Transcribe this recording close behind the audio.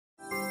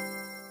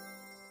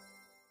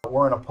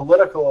we're in a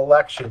political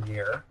election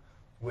year,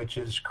 which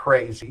is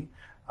crazy.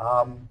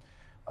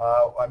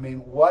 I mean,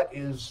 what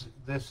is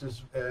this?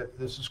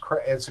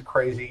 It's a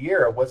crazy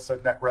year. What's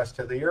the rest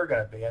of the year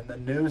going to be? And the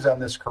news on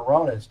this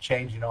corona is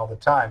changing all the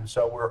time.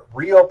 So we're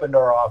reopened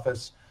our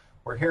office.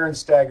 We're here in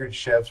staggered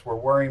shifts. We're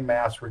wearing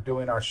masks. We're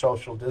doing our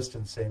social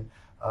distancing.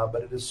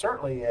 But it is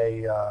certainly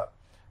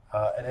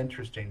an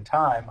interesting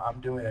time.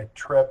 I'm doing a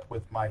trip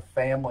with my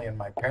family and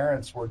my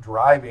parents. We're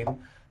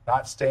driving,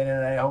 not staying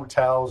in any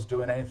hotels,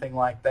 doing anything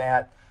like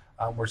that.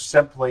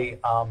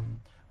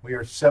 We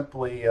are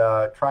simply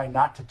trying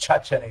not to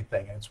touch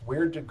anything. And it's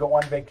weird to go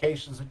on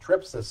vacations and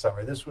trips this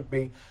summer. This would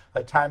be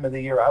a time of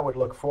the year I would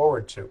look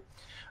forward to.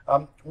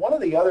 One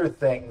of the other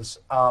things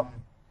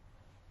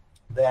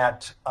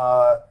that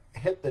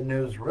hit the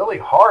news really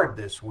hard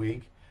this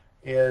week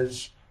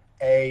is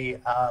an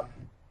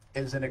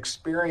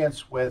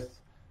experience with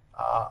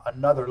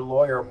another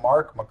lawyer,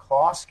 Mark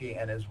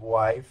McCloskey, and his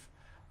wife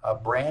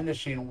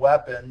brandishing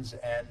weapons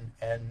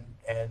and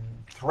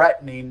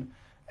threatening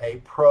a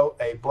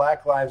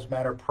Black Lives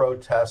Matter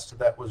protest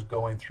that was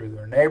going through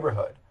their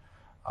neighborhood.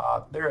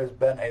 There has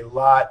been a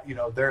lot,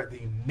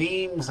 the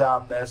memes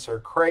on this are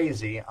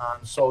crazy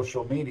on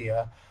social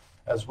media,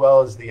 as well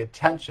as the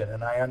attention.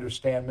 And I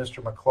understand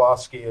Mr.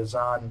 McCloskey is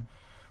on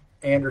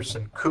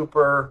Anderson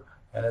Cooper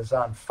and is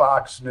on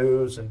Fox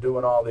News and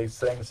doing all these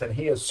things, and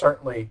he is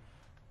certainly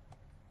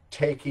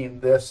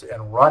taking this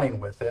and running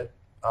with it,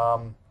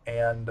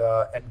 and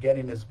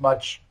getting as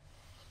much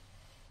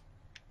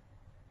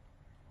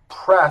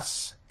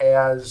press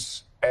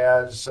as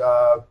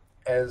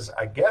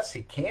I guess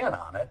he can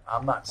on it.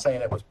 I'm not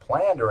saying it was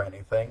planned or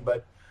anything,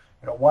 but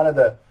one of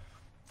the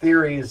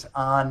theories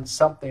on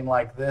something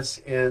like this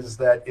is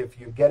that if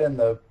you get in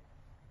the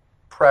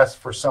press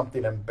for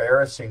something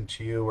embarrassing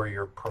to you or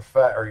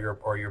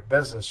your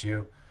business,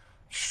 you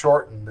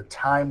shorten the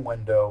time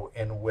window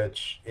in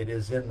which it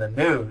is in the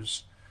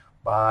news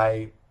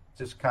by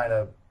just kind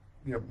of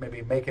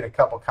maybe making a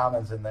couple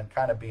comments and then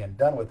kind of being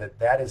done with it.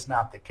 That is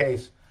not the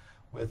case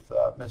with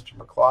Mr.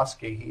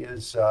 McCloskey. He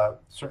is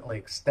certainly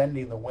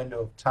extending the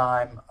window of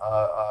time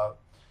of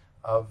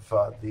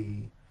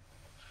the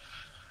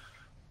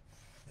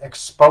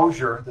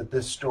exposure that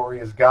this story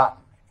has gotten,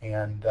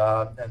 and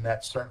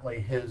that's certainly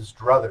his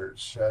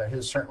druthers,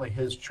 certainly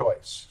his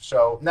choice.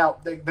 So now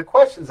the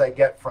questions I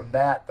get from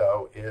that,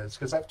 though, is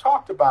because I've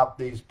talked about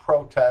these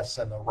protests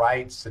and the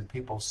rights and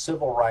people's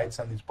civil rights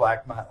on these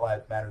Black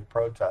Lives Matter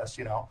protests.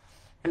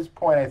 His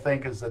point, I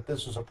think, is that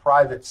this was a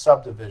private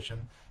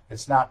subdivision.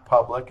 It's not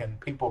public, and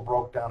people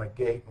broke down a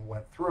gate and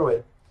went through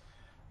it.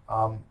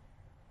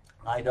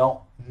 I don't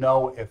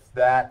know if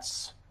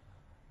that's,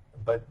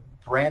 but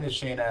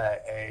brandishing a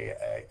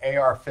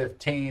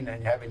AR-15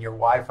 and having your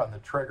wife on the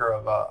trigger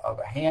of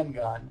a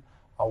handgun,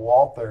 a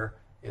Walther,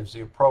 is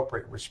the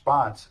appropriate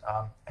response.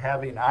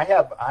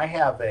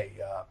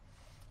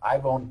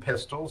 I've owned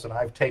pistols and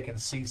I've taken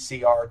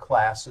CCR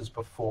classes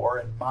before,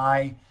 and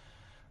my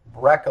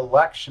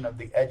recollection of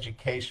the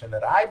education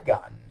that I've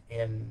gotten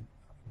in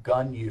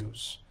gun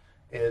use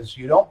is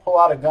you don't pull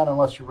out a gun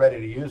unless you're ready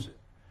to use it.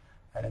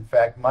 And in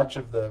fact, much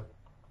of the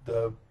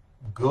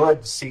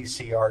good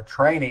CCR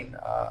training,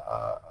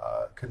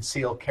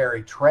 concealed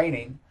carry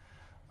training,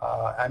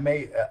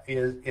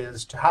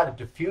 is to how to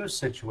diffuse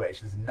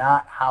situations,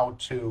 not how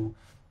to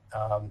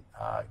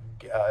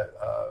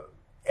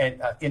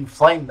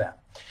inflame them.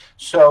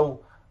 So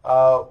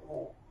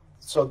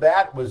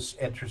that was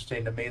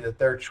interesting to me, that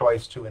their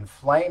choice to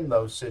inflame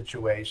those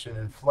situations,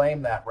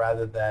 inflame that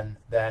rather than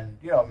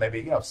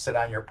maybe sit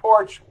on your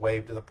porch,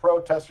 wave to the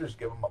protesters,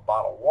 give them a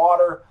bottle of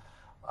water.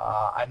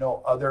 I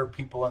know other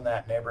people in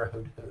that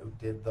neighborhood who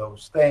did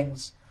those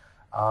things,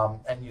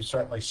 and you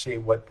certainly see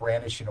what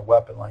brandishing a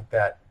weapon like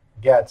that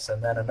gets.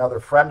 And then another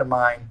friend of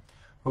mine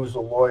who's a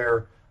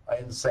lawyer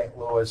in St.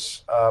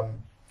 Louis,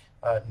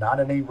 not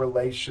any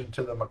relation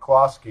to the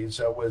McCloskeys,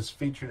 was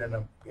featured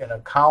in a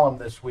column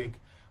this week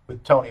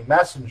with Tony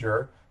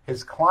Messenger.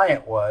 His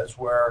client was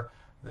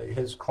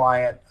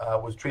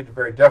treated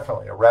very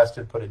differently,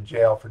 arrested, put in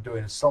jail for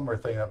doing a similar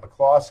thing that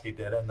McCloskey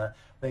did. And I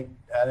think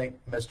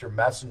Mr.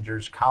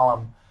 Messenger's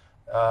column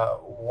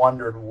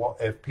wondered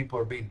if people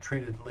are being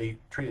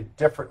treated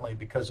differently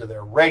because of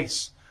their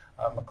race.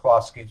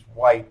 McCloskey's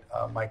white.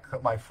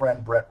 My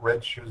friend Brett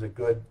Rich, who's a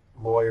good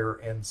lawyer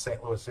in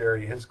St. Louis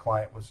area, his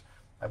client was,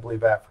 I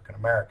believe, African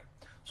American.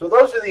 So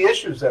those are the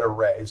issues that are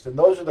raised, and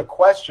those are the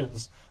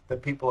questions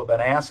that people have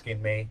been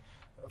asking me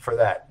for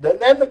that.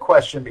 Then the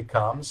question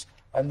becomes,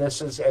 and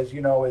this is, as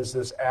you know, is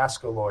this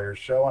Ask a Lawyer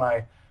show, and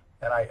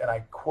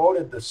I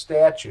quoted the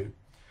statute,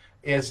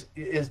 is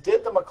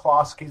did the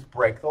McCloskeys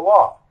break the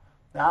law?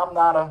 Now I'm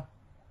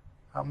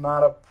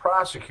not a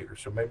prosecutor,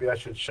 so maybe I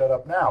should shut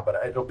up now,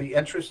 but it'll be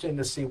interesting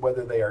to see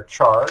whether they are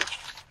charged.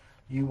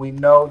 We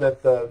know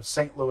that the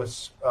St.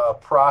 Louis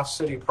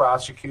city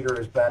prosecutor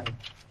has been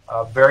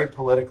very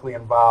politically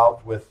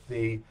involved with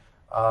the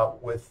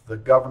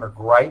Governor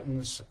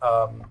Greitens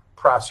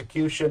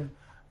prosecution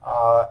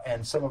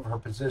and some of her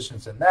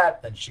positions in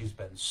that. Then she's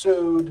been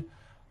sued.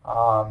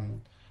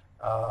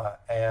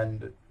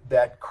 and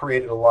that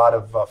created a lot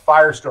of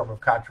firestorm of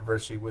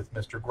controversy with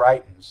Mr.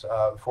 Greitens,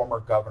 former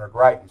Governor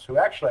Greitens, who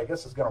actually I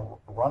guess is going to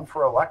run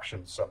for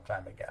election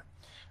sometime again.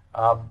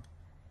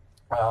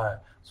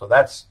 So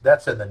that's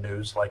in the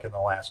news like in the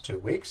last 2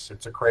 weeks.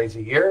 It's a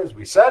crazy year, as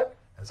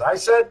I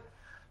said.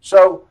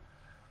 So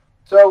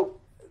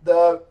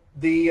the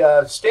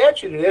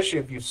statute at issue,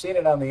 if you've seen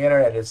it on the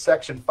internet, is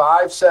section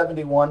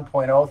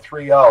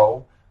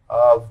 571.030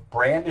 of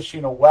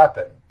brandishing a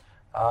weapon.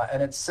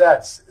 And it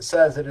says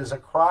it is a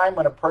crime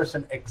when a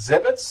person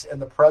exhibits in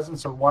the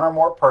presence of one or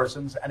more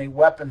persons any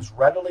weapons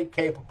readily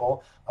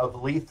capable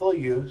of lethal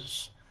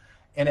use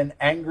in an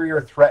angry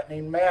or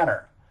threatening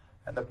manner.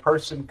 And the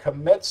person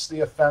commits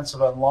the offense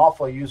of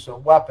unlawful use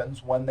of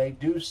weapons when they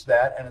do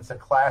that, and it's a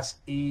Class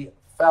E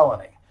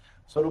felony.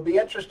 So it'll be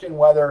interesting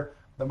whether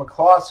the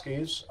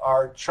McCloskeys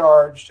are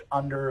charged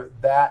under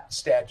that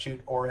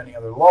statute or any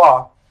other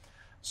law.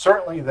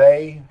 Certainly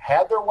they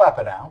had their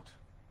weapon out.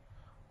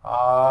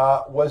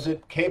 Was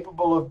it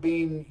capable of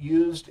being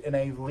used in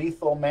a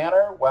lethal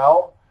manner?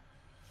 Well,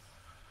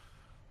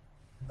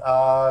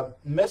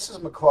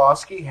 Mrs.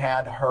 McCloskey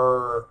had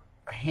her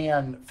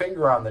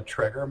finger on the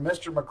trigger.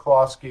 Mr.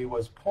 McCloskey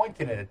was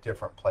pointing it at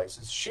different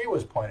places. She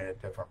was pointing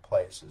at different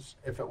places.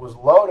 If it was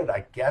loaded,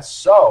 I guess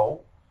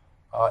so.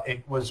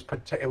 It was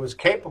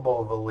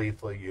capable of a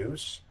lethal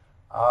use.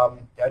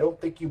 I don't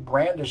think you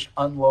brandish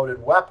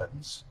unloaded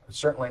weapons.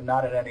 Certainly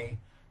not in any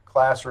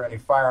class or any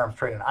firearms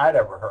training I'd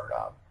ever heard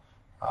of.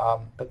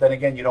 But then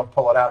again, you don't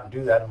pull it out and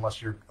do that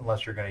unless you're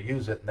going to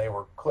use it, and they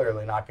were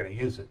clearly not going to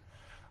use it.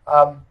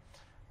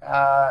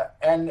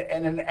 And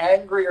in an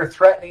angry or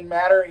threatening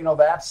manner,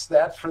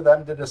 that's for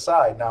them to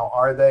decide. Now,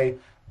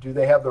 do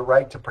they have the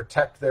right to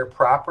protect their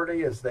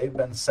property, as they've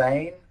been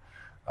saying,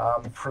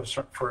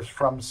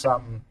 from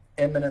some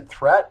imminent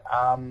threat?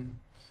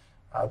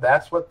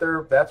 That's what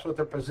their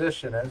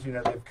position is.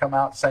 They've come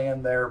out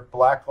saying they're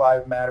Black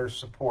Lives Matter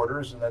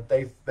supporters, and that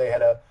they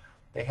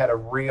had a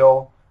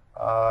real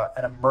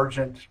an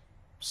emergent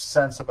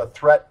sense of a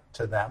threat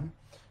to them,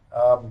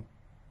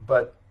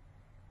 but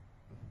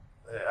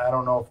I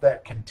don't know if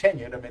that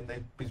continued. I mean,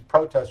 these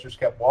protesters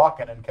kept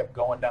walking and kept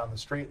going down the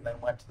street, and then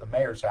went to the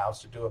mayor's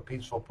house to do a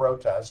peaceful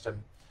protest, and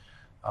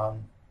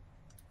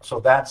so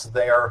that's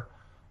their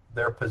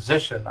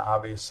position,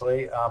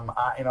 obviously.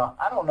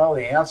 I don't know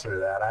the answer to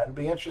that. I'd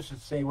be interested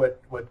to see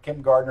what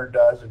Kim Gardner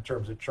does in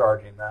terms of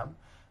charging them,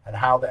 and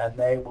and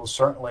they will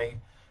certainly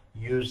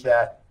use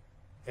that.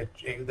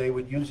 They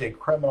would use a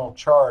criminal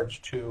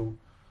charge to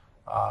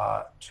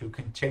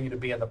continue to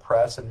be in the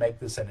press and make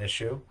this an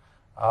issue.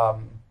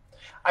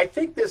 I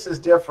think this is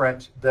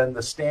different than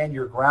the stand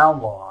your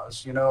ground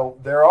laws. You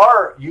have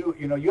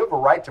a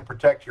right to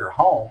protect your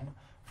home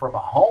from a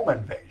home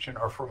invasion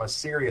or from a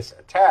serious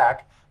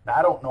attack. Now,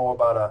 I don't know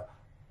about a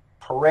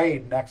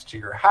parade next to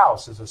your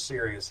house as a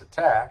serious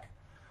attack,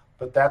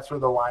 but that's where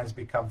the lines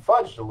become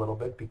fudged a little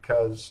bit,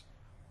 because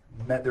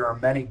there are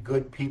many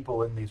good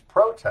people in these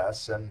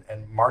protests and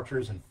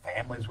marchers and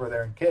families where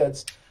there are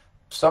kids.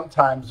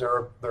 Sometimes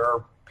there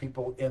are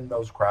people in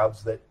those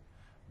crowds that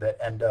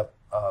end up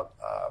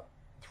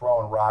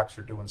throwing rocks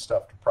or doing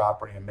stuff to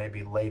property, and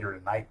maybe later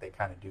tonight they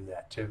kind of do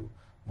that too.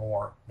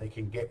 More, they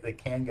can get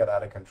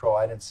out of control.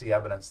 I didn't see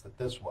evidence that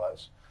this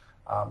was.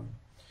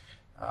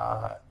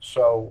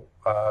 So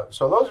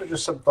those are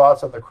just some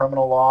thoughts on the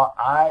criminal law.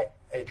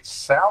 It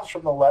sounds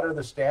from the letter of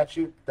the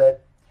statute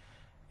that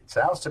it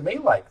sounds to me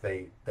like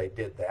they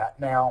did that.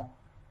 Now,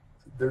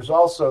 there's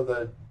also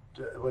the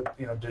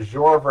de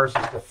jure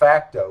versus de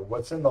facto.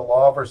 What's in the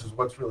law versus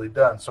what's really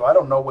done. So I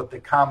don't know what the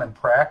common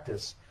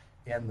practice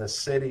in the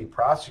city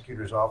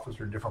prosecutor's office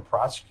or different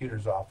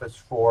prosecutor's office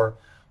for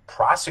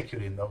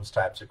prosecuting those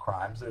types of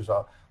crimes.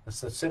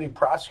 The city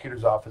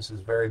prosecutor's office is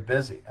very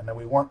busy, and then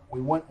we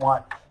wouldn't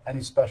want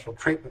any special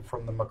treatment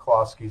from the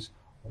McCloskeys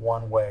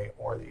one way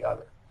or the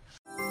other.